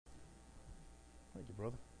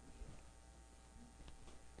brother.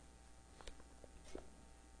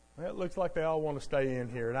 Well, it looks like they all want to stay in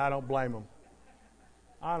here, and I don't blame them.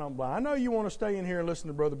 I know you want to stay in here and listen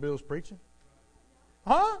to Brother Bill's preaching.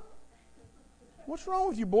 Huh? What's wrong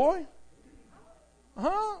with you, boy?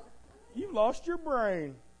 Huh? You lost your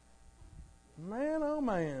brain. Man, oh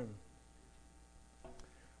man.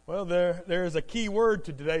 Well, there is a key word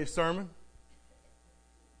to today's sermon.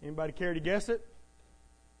 Anybody care to guess it?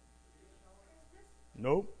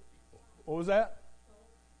 Nope. What was that?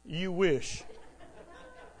 You wish.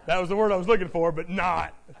 That was the word I was looking for, but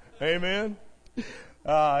not. Amen.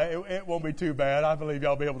 It won't be too bad. I believe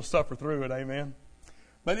y'all will be able to suffer through it. Amen.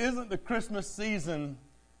 But isn't the Christmas season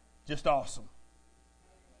just awesome?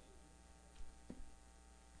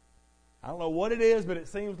 I don't know what it is, but it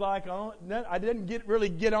seems like I didn't really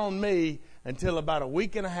get on me until about a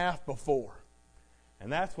week and a half before.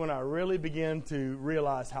 And that's when I really began to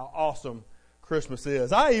realize how awesome Christmas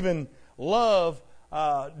is. I even love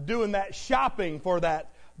doing that shopping for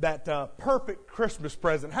that perfect Christmas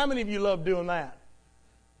present. How many of you love doing that?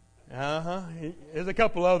 There's a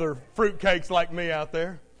couple other fruitcakes like me out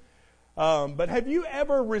there. But have you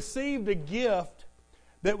ever received a gift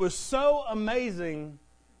that was so amazing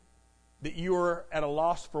that you were at a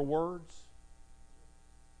loss for words?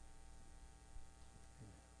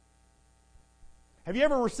 Have you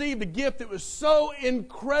ever received a gift that was so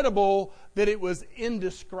incredible that it was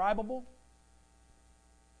indescribable?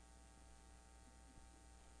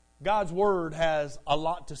 God's Word has a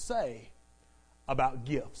lot to say about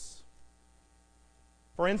gifts.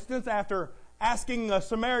 For instance, after asking a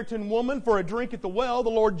Samaritan woman for a drink at the well,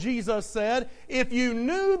 the Lord Jesus said, "If you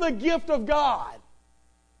knew the gift of God,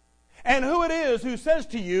 and who it is who says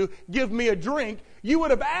to you, 'Give me a drink,' you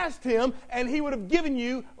would have asked Him, and He would have given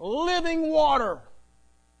you living water."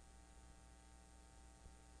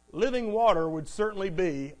 Living water would certainly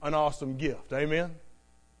be an awesome gift. Amen?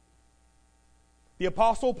 The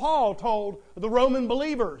Apostle Paul told the Roman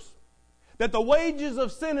believers that the wages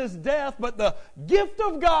of sin is death, but the gift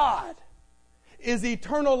of God is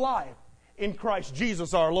eternal life in Christ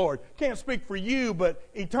Jesus our Lord. Can't speak for you, but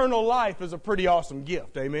eternal life is a pretty awesome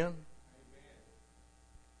gift. Amen?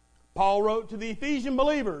 Paul wrote to the Ephesian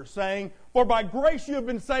believers saying, "For by grace you have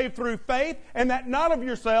been saved through faith, and that not of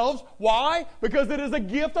yourselves." Why? Because it is a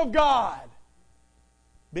gift of God.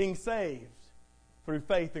 Being saved through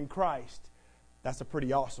faith in Christ, that's a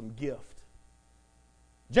pretty awesome gift.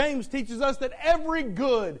 James teaches us that every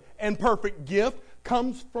good and perfect gift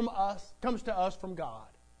comes to us from God.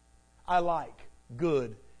 I like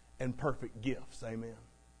good and perfect gifts. Amen.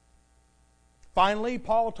 Finally,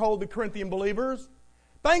 Paul told the Corinthian believers,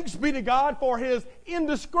 "Thanks be to God for His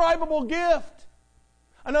indescribable gift."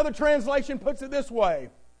 Another translation puts it this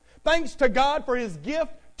way: "Thanks to God for His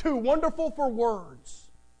gift, too wonderful for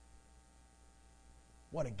words."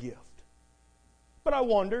 What a gift. But I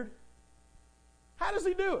wondered, how does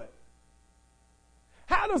He do it?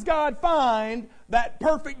 How does God find that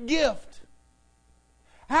perfect gift?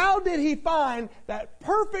 How did He find that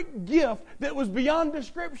perfect gift that was beyond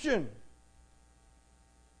description?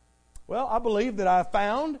 Well, I believe that I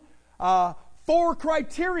found 4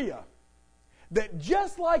 criteria that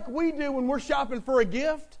just like we do when we're shopping for a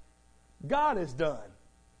gift, God has done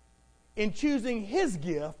in choosing His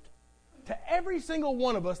gift to every single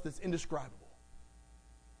one of us that's indescribable.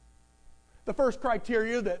 The first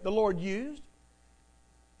criteria that the Lord used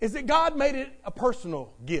is that God made it a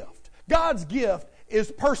personal gift. God's gift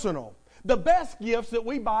is personal. The best gifts that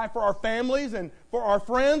we buy for our families and for our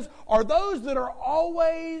friends are those that are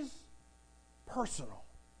always personal.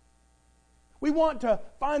 We want to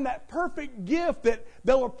find that perfect gift that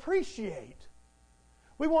they'll appreciate.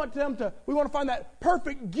 We want to find that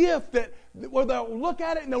perfect gift where they'll look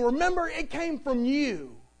at it and they'll remember it came from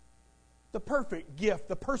you. The perfect gift,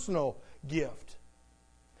 the personal gift.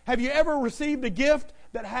 Have you ever received a gift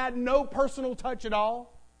that had no personal touch at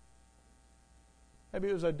all? Maybe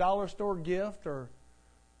it was a dollar store gift or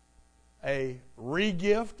a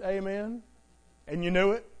re-gift, amen, and you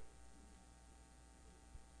knew it.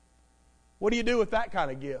 What do you do with that kind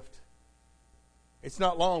of gift? It's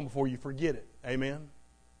not long before you forget it. Amen?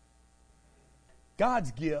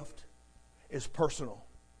 God's gift is personal.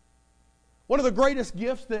 One of the greatest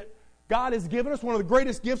gifts that God has given us, one of the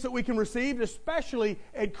greatest gifts that we can receive, especially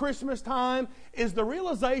at Christmas time, is the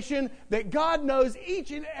realization that God knows each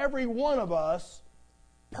and every one of us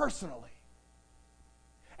personally.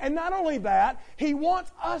 And not only that, He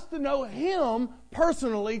wants us to know Him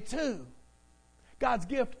personally too. God's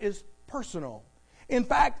gift is personal. In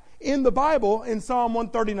fact, in the Bible, in Psalm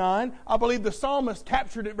 139, I believe the psalmist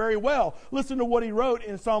captured it very well. Listen to what he wrote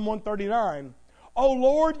in Psalm 139. O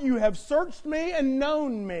Lord, you have searched me and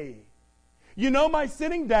known me. You know my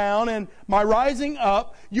sitting down and my rising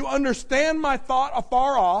up. You understand my thought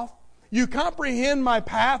afar off. You comprehend my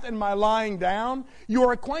path and my lying down. You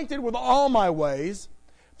are acquainted with all my ways.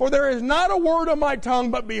 For there is not a word on my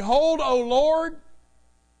tongue, but behold, O Lord,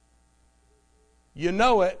 you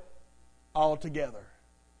know it altogether.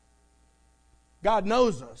 God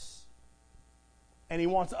knows us, and He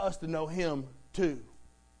wants us to know Him too.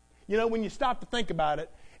 You know, when you stop to think about it,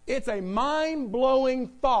 it's a mind-blowing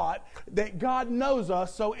thought that God knows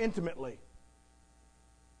us so intimately.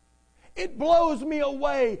 It blows me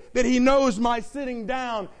away that He knows my sitting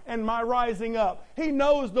down and my rising up. He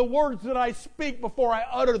knows the words that I speak before I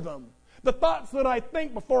utter them, the thoughts that I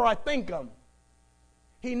think before I think them.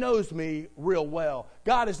 He knows me real well.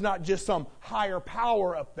 God is not just some higher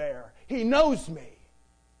power up there. He knows me.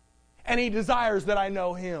 And He desires that I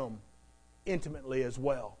know Him intimately as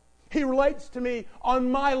well. He relates to me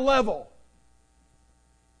on my level.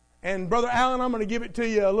 And Brother Allen, I'm going to give it to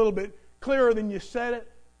you a little bit clearer than you said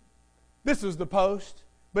it. This is the post,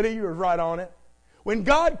 but he was right on it. When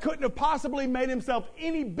God couldn't have possibly made Himself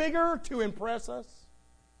any bigger to impress us,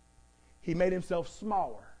 He made Himself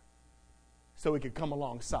smaller so He could come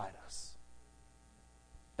alongside us.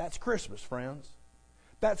 That's Christmas, friends.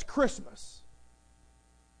 That's Christmas.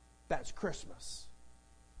 That's Christmas.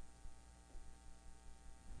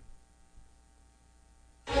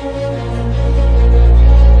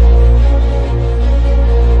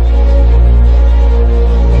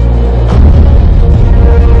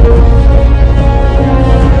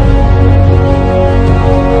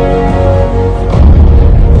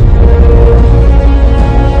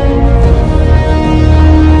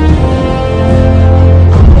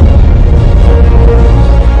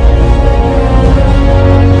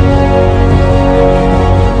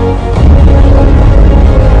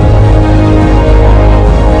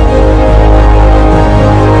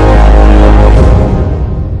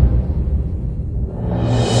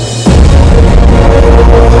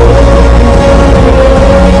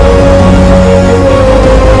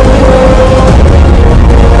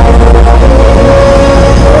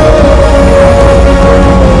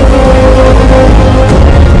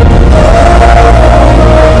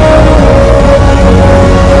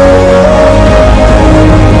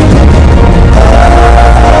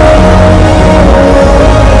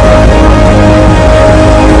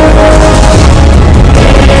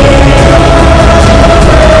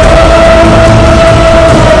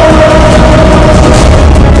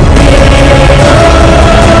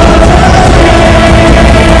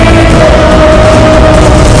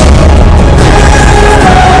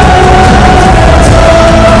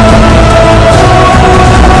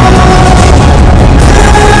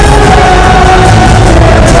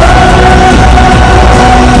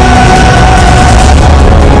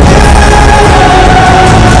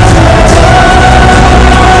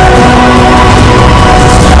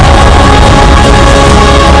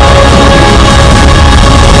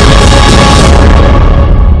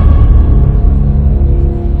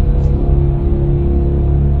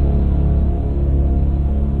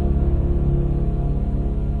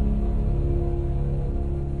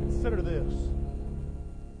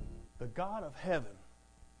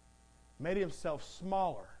 Made Himself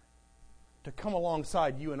smaller to come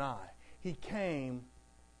alongside you and I. He came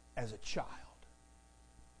as a child.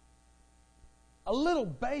 A little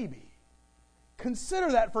baby.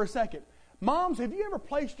 Consider that for a second. Moms, have you ever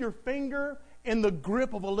placed your finger in the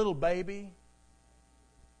grip of a little baby?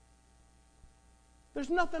 There's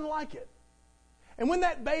nothing like it. And when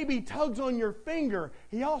that baby tugs on your finger,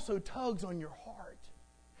 he also tugs on your heart.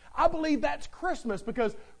 I believe that's Christmas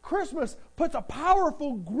because Christmas puts a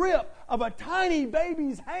powerful grip of a tiny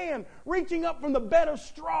baby's hand reaching up from the bed of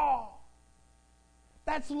straw.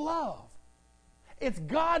 That's love. It's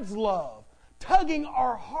God's love tugging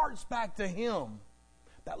our hearts back to Him.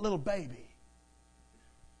 That little baby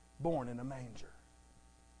born in a manger.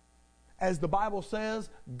 As the Bible says,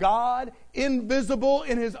 God, invisible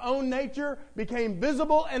in His own nature, became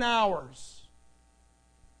visible in ours.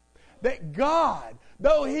 That God,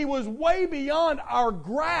 though He was way beyond our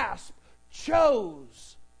grasp,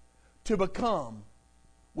 chose to become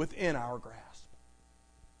within our grasp.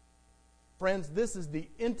 Friends, this is the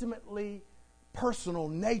intimately personal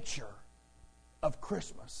nature of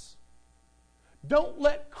Christmas. Don't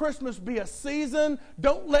let Christmas be a season.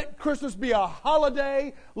 Don't let Christmas be a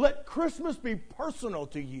holiday. Let Christmas be personal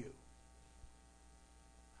to you.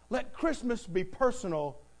 Let Christmas be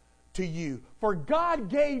personal to you. For God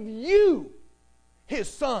gave you His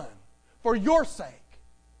Son for your sake.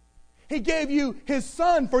 He gave you His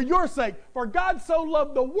Son for your sake. For God so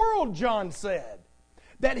loved the world, John said,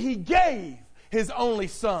 that He gave His only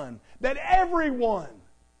Son, that everyone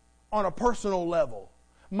on a personal level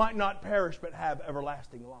might not perish but have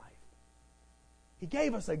everlasting life. He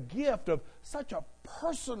gave us a gift of such a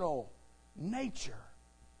personal nature.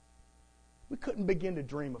 We couldn't begin to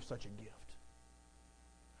dream of such a gift.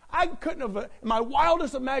 I couldn't have, in my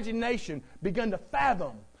wildest imagination, begun to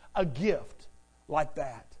fathom a gift like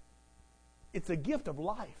that. It's a gift of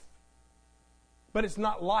life. But it's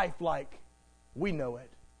not life like we know it.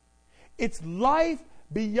 It's life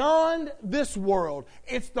beyond this world.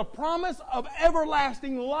 It's the promise of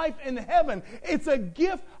everlasting life in heaven. It's a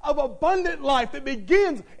gift of abundant life that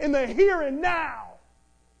begins in the here and now.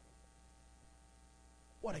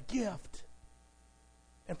 What a gift.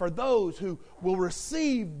 And for those who will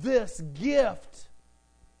receive this gift,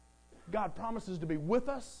 God promises to be with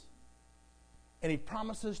us, and He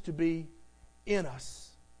promises to be in us.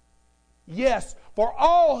 Yes, for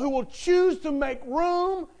all who will choose to make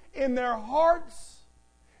room in their hearts,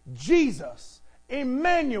 Jesus,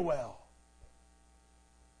 Emmanuel,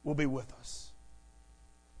 will be with us.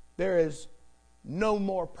 There is no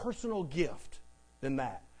more personal gift than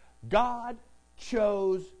that. God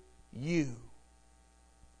chose you.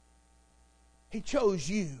 He chose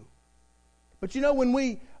you. But you know, when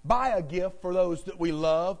we buy a gift for those that we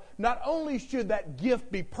love, not only should that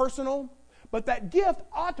gift be personal, but that gift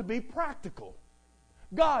ought to be practical.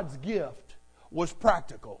 God's gift was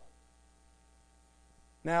practical.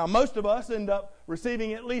 Now, most of us end up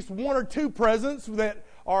receiving at least one or two presents that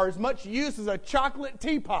are as much use as a chocolate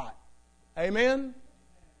teapot. Amen?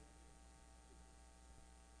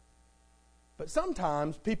 But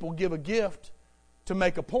sometimes people give a gift to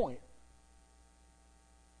make a point.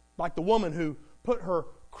 Like the woman who put her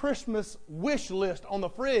Christmas wish list on the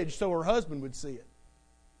fridge so her husband would see it.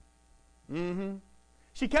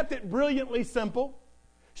 She kept it brilliantly simple.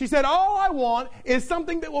 She said, all I want is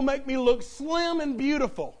something that will make me look slim and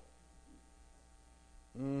beautiful.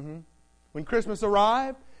 When Christmas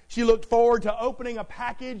arrived, she looked forward to opening a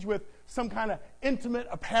package with some kind of intimate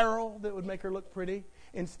apparel that would make her look pretty.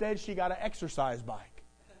 Instead, she got an exercise bike.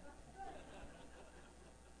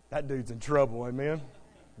 That dude's in trouble, amen?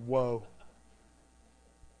 Whoa.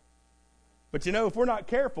 But you know, if we're not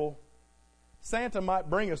careful, Santa might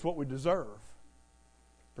bring us what we deserve.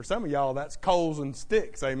 For some of y'all, that's coals and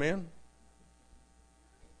sticks, amen?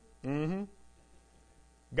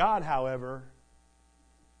 God, however,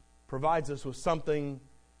 provides us with something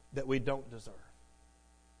that we don't deserve.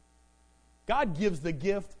 God gives the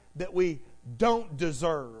gift that we don't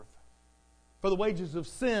deserve. For the wages of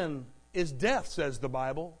sin is death, says the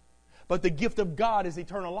Bible. But the gift of God is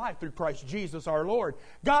eternal life through Christ Jesus our Lord.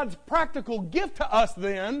 God's practical gift to us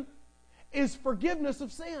then is forgiveness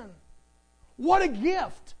of sin. What a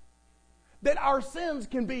gift that our sins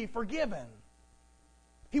can be forgiven.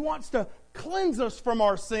 He wants to cleanse us from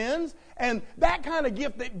our sins, and that kind of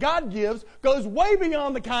gift that God gives goes way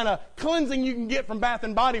beyond the kind of cleansing you can get from Bath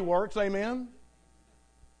and Body Works, amen?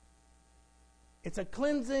 It's a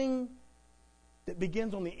cleansing that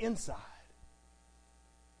begins on the inside,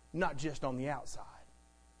 not just on the outside.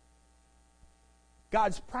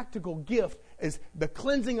 God's practical gift is the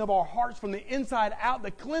cleansing of our hearts from the inside out,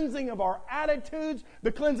 the cleansing of our attitudes,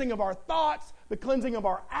 the cleansing of our thoughts, the cleansing of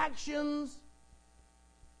our actions.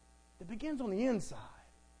 It begins on the inside.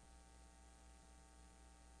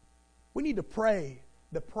 We need to pray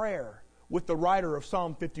the prayer with the writer of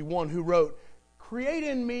Psalm 51 who wrote, "Create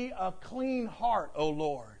in me a clean heart, O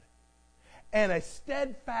Lord, and a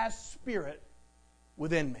steadfast spirit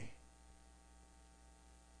within me."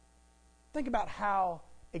 Think about how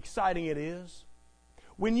exciting it is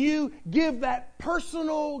when you give that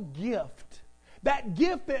personal gift, that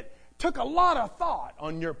gift that took a lot of thought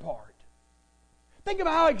on your part. Think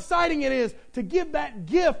about how exciting it is to give that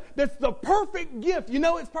gift that's the perfect gift. You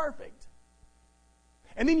know it's perfect.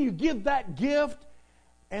 And then you give that gift,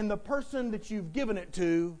 and the person that you've given it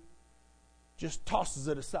to just tosses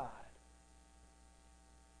it aside.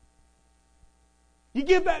 You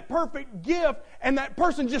give that perfect gift, and that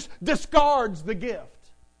person just discards the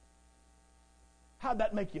gift. How'd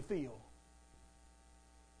that make you feel?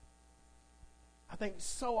 I think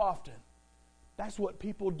so often that's what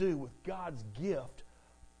people do with God's gift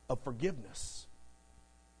of forgiveness.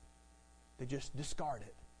 They just discard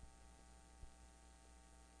it.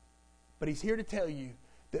 But He's here to tell you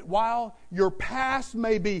that while your past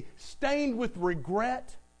may be stained with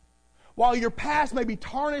regret, while your past may be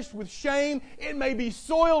tarnished with shame, it may be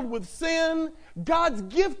soiled with sin, God's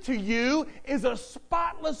gift to you is a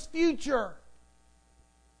spotless future.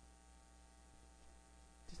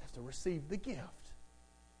 You just have to receive the gift.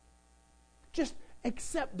 Just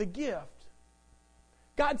accept the gift.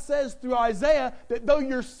 God says through Isaiah that though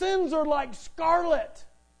your sins are like scarlet,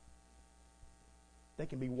 they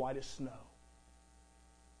can be white as snow.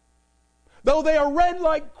 Though they are red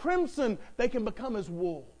like crimson, they can become as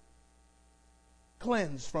wool.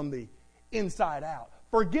 Cleansed from the inside out.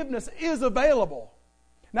 Forgiveness is available.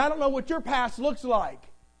 Now, I don't know what your past looks like,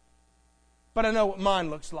 but I know what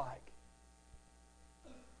mine looks like.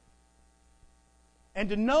 And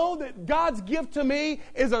to know that God's gift to me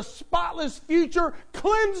is a spotless future,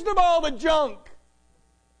 cleansed of all the junk.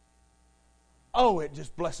 Oh, it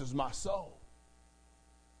just blesses my soul.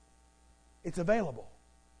 It's available.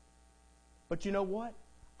 But you know what?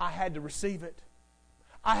 I had to receive it.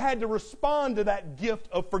 I had to respond to that gift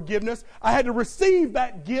of forgiveness. I had to receive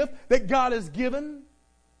that gift that God has given.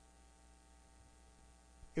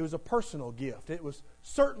 It was a personal gift. It was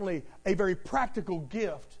certainly a very practical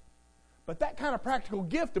gift. But that kind of practical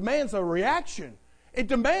gift demands a reaction. It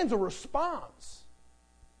demands a response.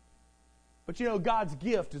 But you know, God's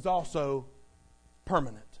gift is also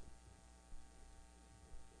permanent.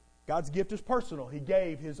 God's gift is personal. He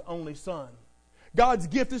gave His only Son. God's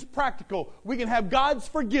gift is practical. We can have God's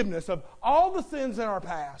forgiveness of all the sins in our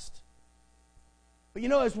past. But you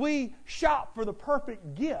know, as we shop for the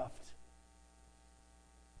perfect gift,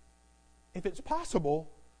 if it's possible,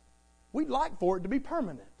 we'd like for it to be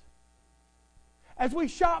permanent. As we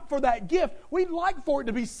shop for that gift, we'd like for it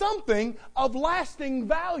to be something of lasting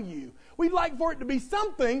value. We'd like for it to be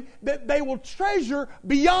something that they will treasure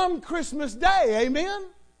beyond Christmas Day. Amen?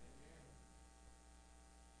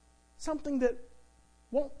 Something that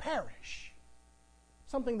won't perish.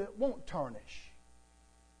 Something that won't tarnish.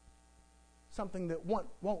 Something that won't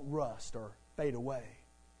rust or fade away.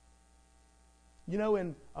 You know,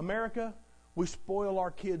 in America, we spoil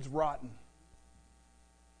our kids rotten.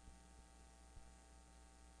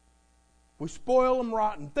 We spoil them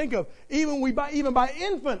rotten. Think of, even by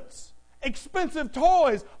infants, expensive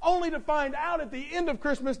toys, only to find out at the end of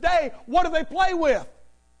Christmas Day, what do they play with?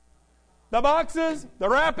 The boxes, the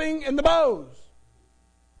wrapping, and the bows.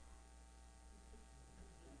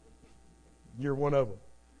 You're one of them.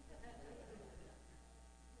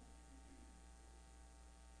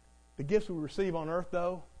 The gifts we receive on earth,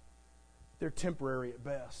 though, they're temporary at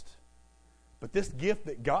best. But this gift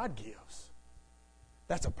that God gives,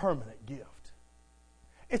 that's a permanent gift.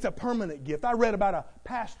 It's a permanent gift. I read about a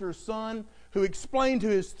pastor's son who explained to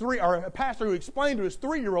his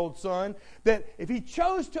 3-year-old son that if he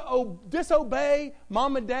chose to disobey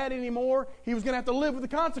mom and dad anymore, he was going to have to live with the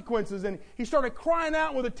consequences. And he started crying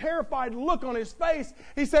out with a terrified look on his face.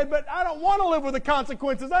 He said, "But I don't want to live with the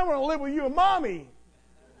consequences. I want to live with you and Mommy."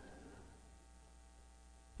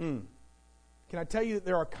 Can I tell you that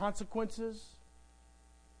there are consequences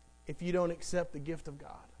if you don't accept the gift of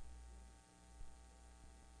God?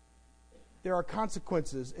 There are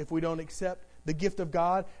consequences if we don't accept the gift of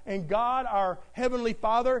God. And God, our Heavenly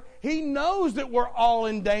Father, He knows that we're all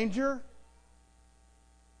in danger.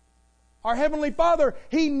 Our Heavenly Father,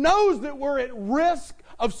 He knows that we're at risk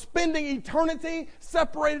of spending eternity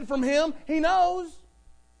separated from Him. He knows.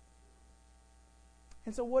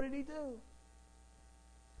 And so what did He do?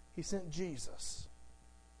 He sent Jesus,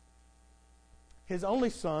 His only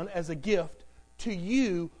Son, as a gift to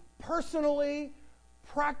you personally,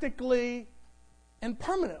 practically, and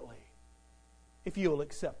permanently, if you will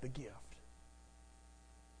accept the gift.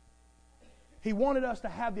 He wanted us to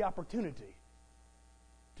have the opportunity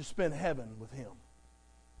to spend heaven with Him.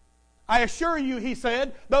 I assure you, He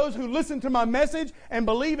said, those who listen to my message and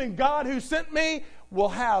believe in God who sent me will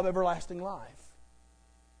have everlasting life.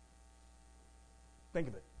 Think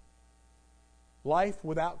of it. Life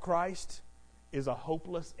without Christ is a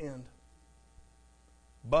hopeless end.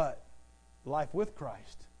 But life with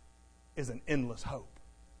Christ is an endless hope.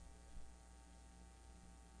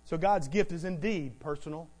 So God's gift is indeed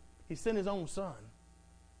personal. He sent His own Son.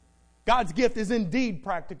 God's gift is indeed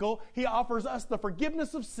practical. He offers us the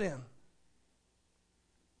forgiveness of sin.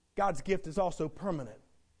 God's gift is also permanent.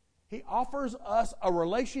 He offers us a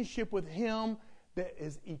relationship with Him that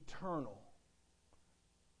is eternal.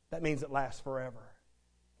 That means it lasts forever.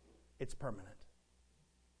 It's permanent.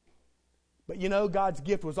 But you know, God's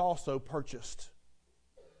gift was also purchased.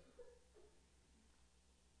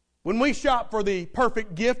 When we shop for the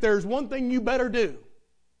perfect gift, there's one thing you better do.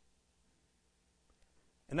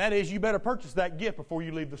 And that is, you better purchase that gift before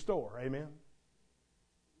you leave the store. Amen?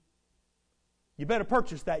 You better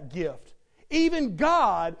purchase that gift. Even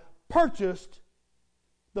God purchased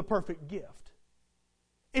the perfect gift.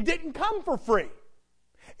 It didn't come for free.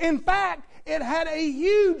 In fact, it had a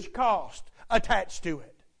huge cost attached to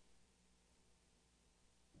it.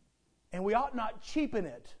 And we ought not cheapen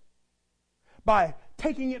it by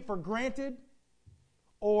taking it for granted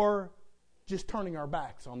or just turning our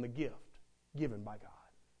backs on the gift given by God.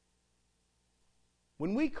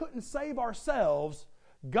 When we couldn't save ourselves,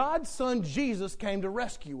 God's Son Jesus came to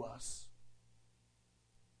rescue us.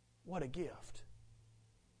 What a gift.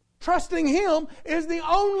 Trusting Him is the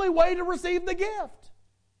only way to receive the gift.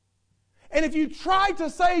 And if you try to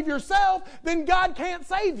save yourself, then God can't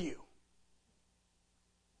save you.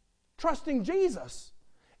 Trusting Jesus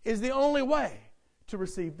is the only way to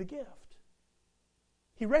receive the gift.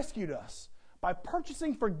 He rescued us by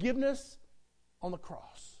purchasing forgiveness on the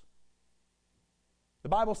cross. The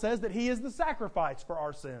Bible says that He is the sacrifice for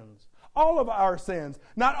our sins. All of our sins.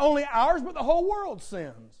 Not only ours, but the whole world's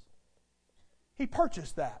sins. He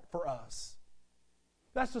purchased that for us.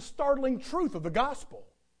 That's the startling truth of the gospel.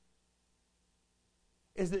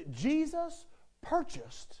 Is that Jesus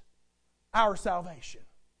purchased our salvation.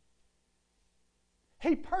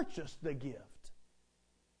 He purchased the gift.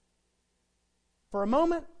 For a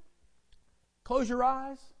moment, close your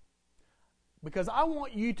eyes, because I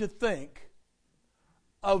want you to think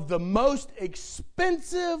of the most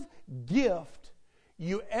expensive gift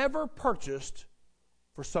you ever purchased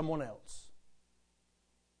for someone else.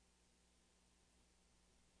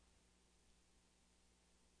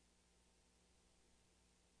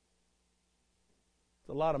 It's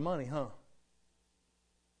a lot of money, huh?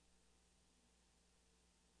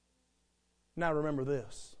 Now remember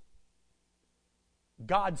this.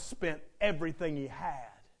 God spent everything He had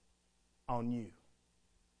on you.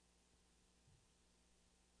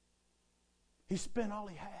 He spent all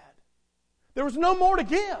He had. There was no more to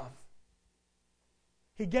give.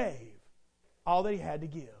 He gave all that He had to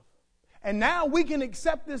give. And now we can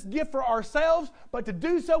accept this gift for ourselves, but to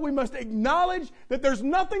do so we must acknowledge that there's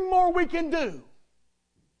nothing more we can do.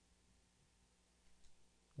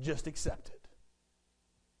 Just accept it.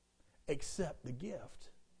 Accept the gift.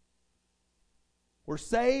 We're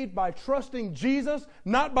saved by trusting Jesus,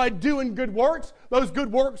 not by doing good works. Those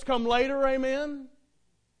good works come later, amen?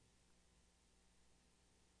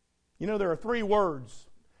 You know, there are 3 words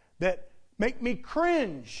that make me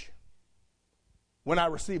cringe when I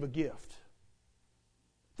receive a gift.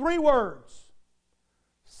 3 words.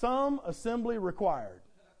 Some assembly required.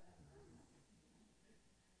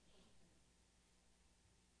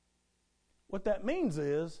 What that means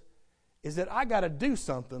is that I got to do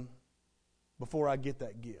something before I get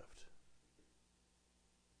that gift.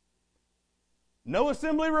 No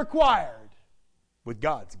assembly required with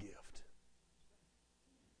God's gift.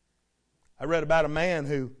 I read about a man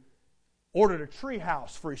who ordered a tree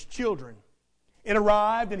house for his children. It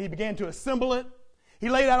arrived and he began to assemble it. He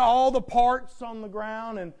laid out all the parts on the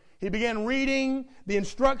ground and he began reading the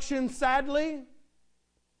instructions. Sadly,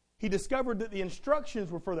 he discovered that the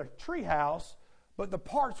instructions were for the tree house, but the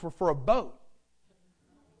parts were for a boat.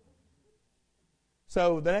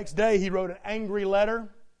 So the next day he wrote an angry letter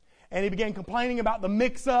and he began complaining about the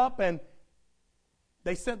mix-up, and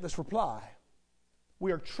they sent this reply.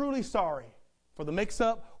 We are truly sorry for the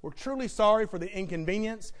mix-up. We're truly sorry for the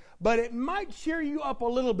inconvenience, but it might cheer you up a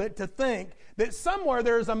little bit to think that somewhere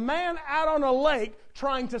there is a man out on a lake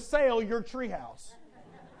trying to sail your treehouse.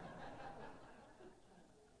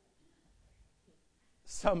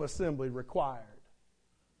 Some assembly required.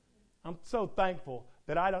 I'm so thankful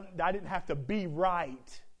that I didn't have to be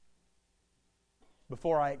right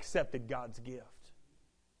before I accepted God's gift.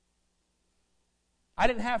 I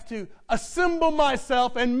didn't have to assemble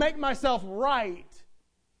myself and make myself right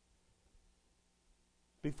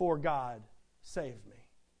before God saved me.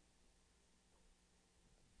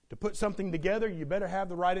 To put something together, you better have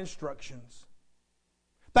the right instructions.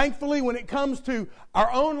 Thankfully, when it comes to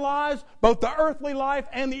our own lives, both the earthly life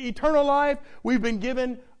and the eternal life, we've been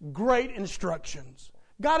given great instructions.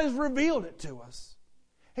 God has revealed it to us.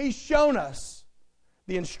 He's shown us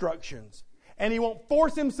the instructions. And He won't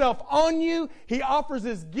force Himself on you. He offers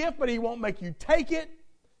His gift, but He won't make you take it.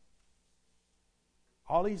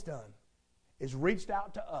 All He's done is reached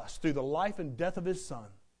out to us through the life and death of His Son.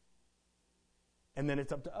 And then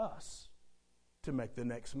it's up to us to make the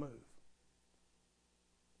next move.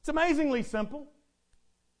 It's amazingly simple.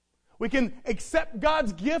 We can accept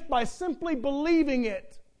God's gift by simply believing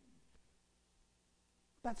it.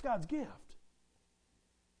 That's God's gift.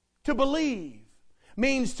 To believe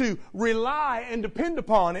means to rely and depend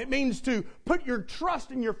upon. It means to put your trust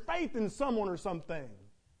and your faith in someone or something.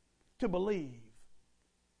 To believe.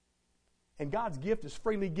 And God's gift is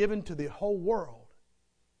freely given to the whole world.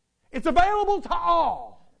 It's available to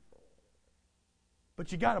all.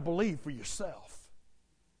 But you got to believe for yourself.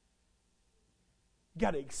 You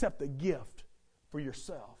got to accept the gift for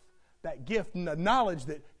yourself. that gift and the knowledge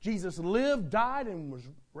that Jesus lived, died, and was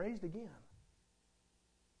raised again.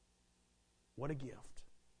 What a gift.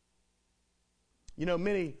 You know,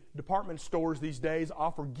 many department stores these days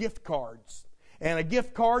offer gift cards. And a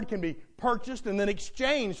gift card can be purchased and then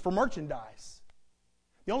exchanged for merchandise.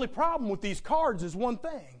 The only problem with these cards is one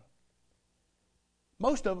thing.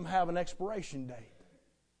 Most of them have an expiration date.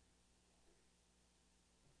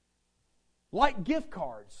 Like gift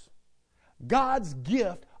cards, God's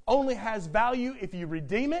gift only has value if you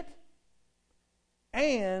redeem it,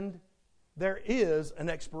 and there is an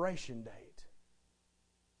expiration date.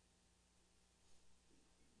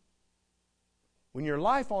 When your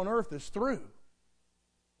life on earth is through,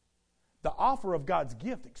 the offer of God's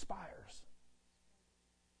gift expires.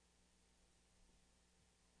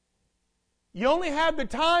 You only have the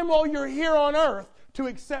time while you're here on earth to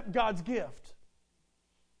accept God's gift.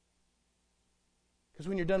 Because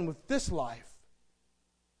when you're done with this life,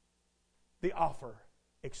 the offer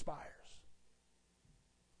expires.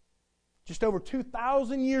 Just over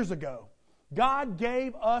 2,000 years ago, God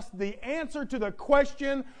gave us the answer to the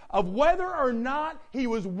question of whether or not He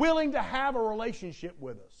was willing to have a relationship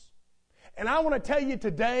with us. And I want to tell you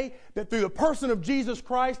today that through the person of Jesus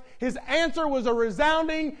Christ, His answer was a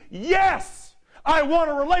resounding yes! I want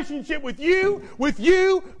a relationship with you, with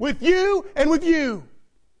you, with you, and with you.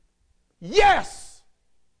 Yes!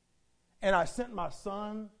 And I sent my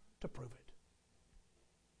Son to prove it.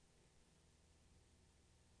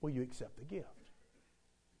 Will you accept the gift?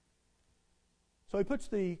 So He puts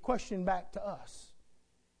the question back to us.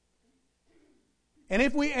 And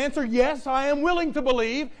if we answer, yes, I am willing to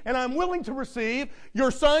believe and I'm willing to receive your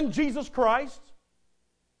Son, Jesus Christ,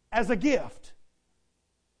 as a gift,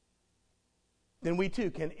 then we too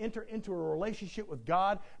can enter into a relationship with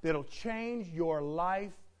God that'll change your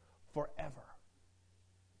life forever.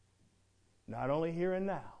 Not only here and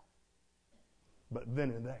now, but then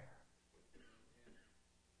and there.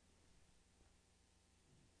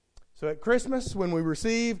 So at Christmas, when we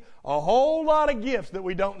receive a whole lot of gifts that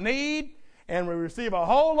we don't need, and we receive a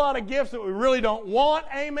whole lot of gifts that we really don't want,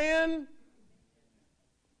 amen?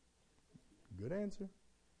 Good answer.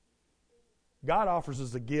 God offers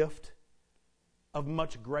us a gift of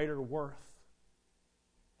much greater worth.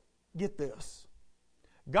 Get this.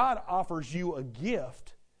 God offers you a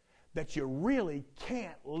gift that you really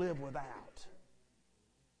can't live without.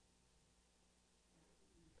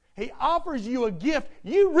 He offers you a gift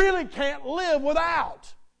you really can't live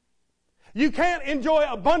without. You can't enjoy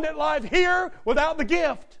abundant life here without the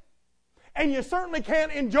gift. And you certainly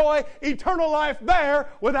can't enjoy eternal life there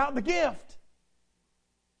without the gift.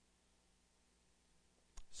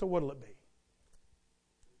 So what'll it be?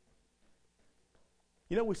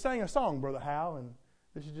 You know, we sang a song, Brother Hal, and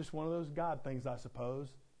this is just one of those God things, I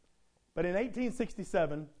suppose. But in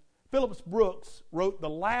 1867, Phillips Brooks wrote the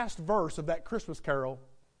last verse of that Christmas carol,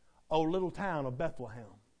 O Little Town of Bethlehem.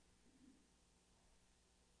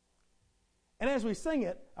 And as we sang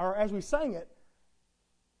it,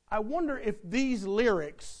 I wonder if these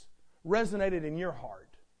lyrics resonated in your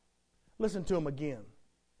heart. Listen to them again.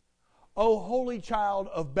 O holy child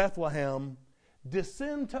of Bethlehem,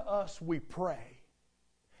 descend to us, we pray.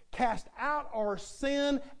 Cast out our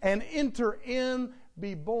sin and enter in,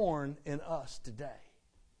 be born in us today.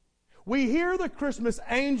 We hear the Christmas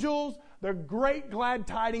angels, the great glad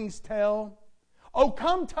tidings tell. O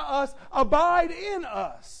come to us, abide in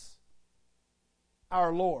us,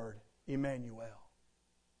 our Lord Emmanuel.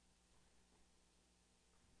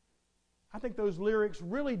 I think those lyrics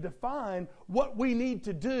really define what we need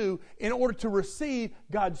to do in order to receive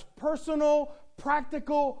God's personal,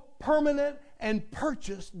 practical, permanent, and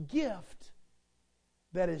purchased gift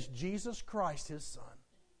that is Jesus Christ, His Son.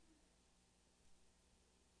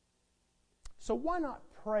 So why not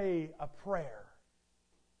pray a prayer?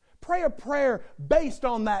 Pray a prayer based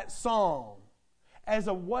on that song as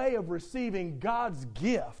a way of receiving God's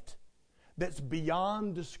gift that's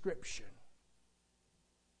beyond description.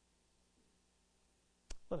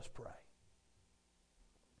 Let us pray.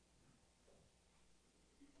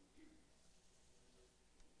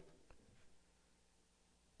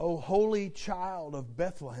 O holy child of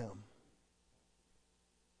Bethlehem,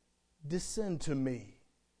 descend to me,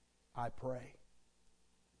 I pray.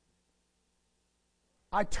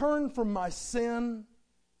 I turn from my sin.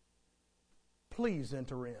 Please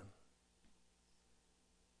enter in.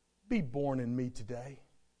 Be born in me today.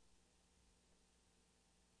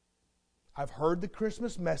 I've heard the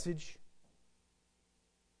Christmas message.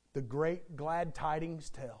 The great glad tidings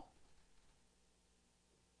tell.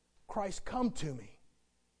 Christ, come to me.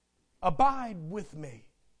 Abide with me.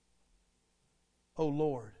 O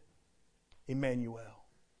Lord, Emmanuel.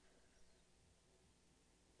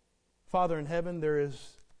 Father in heaven, there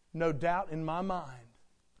is no doubt in my mind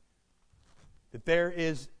that there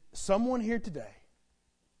is someone here today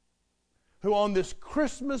who on this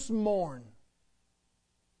Christmas morn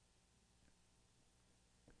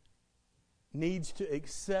needs to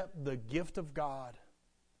accept the gift of God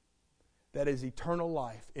that is eternal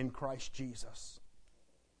life in Christ Jesus.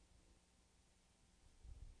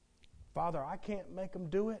 Father, I can't make them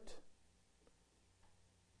do it.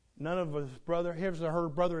 None of his brother, his or her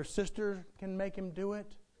brother or sister can make him do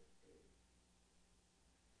it.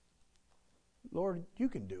 Lord, you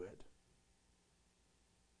can do it.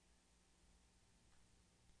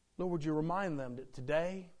 Lord, would you remind them that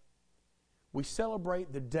today we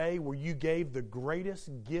celebrate the day where you gave the greatest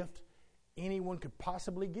gift anyone could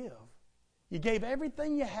possibly give. You gave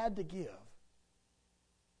everything you had to give.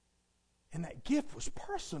 And that gift was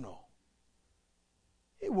personal.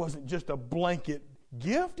 It wasn't just a blanket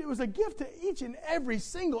gift. It was a gift to each and every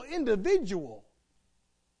single individual.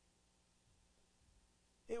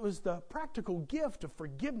 It was the practical gift of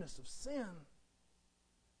forgiveness of sin.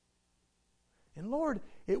 And Lord,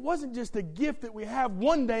 it wasn't just a gift that we have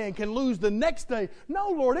one day and can lose the next day. No,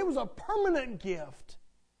 Lord, it was a permanent gift.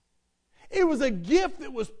 It was a gift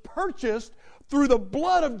that was purchased through the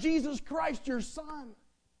blood of Jesus Christ, your Son.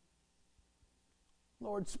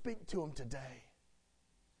 Lord, speak to him today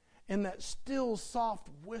in that still, soft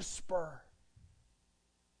whisper.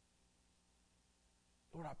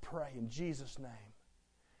 Lord, I pray in Jesus' name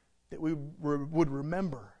that we would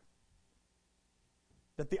remember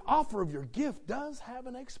that the offer of your gift does have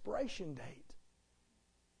an expiration date.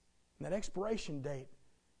 And that expiration date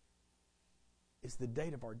is the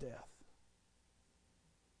date of our death.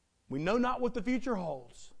 We know not what the future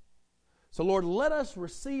holds. So, Lord, let us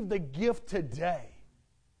receive the gift today.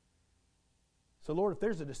 So, Lord, if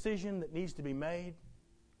there's a decision that needs to be made,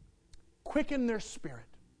 quicken their spirit.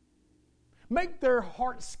 Make their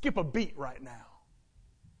heart skip a beat right now.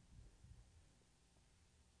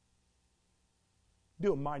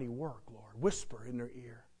 Do a mighty work, Lord. Whisper in their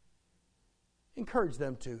ear. Encourage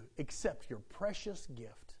them to accept your precious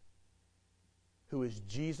gift, who is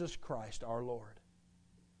Jesus Christ our Lord.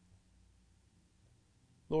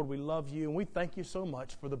 Lord, we love you and we thank you so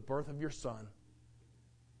much for the birth of your Son.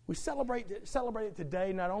 We celebrate it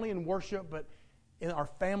today, not only in worship, but in our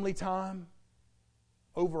family time,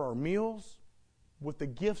 over our meals, with the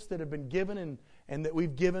gifts that have been given and that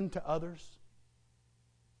we've given to others.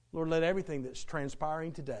 Lord, let everything that's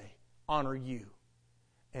transpiring today honor you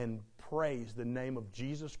and praise the name of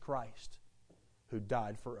Jesus Christ who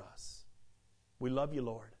died for us. We love you,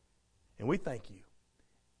 Lord, and we thank you.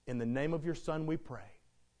 In the name of your Son we pray.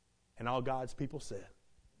 And all God's people said,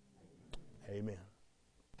 amen.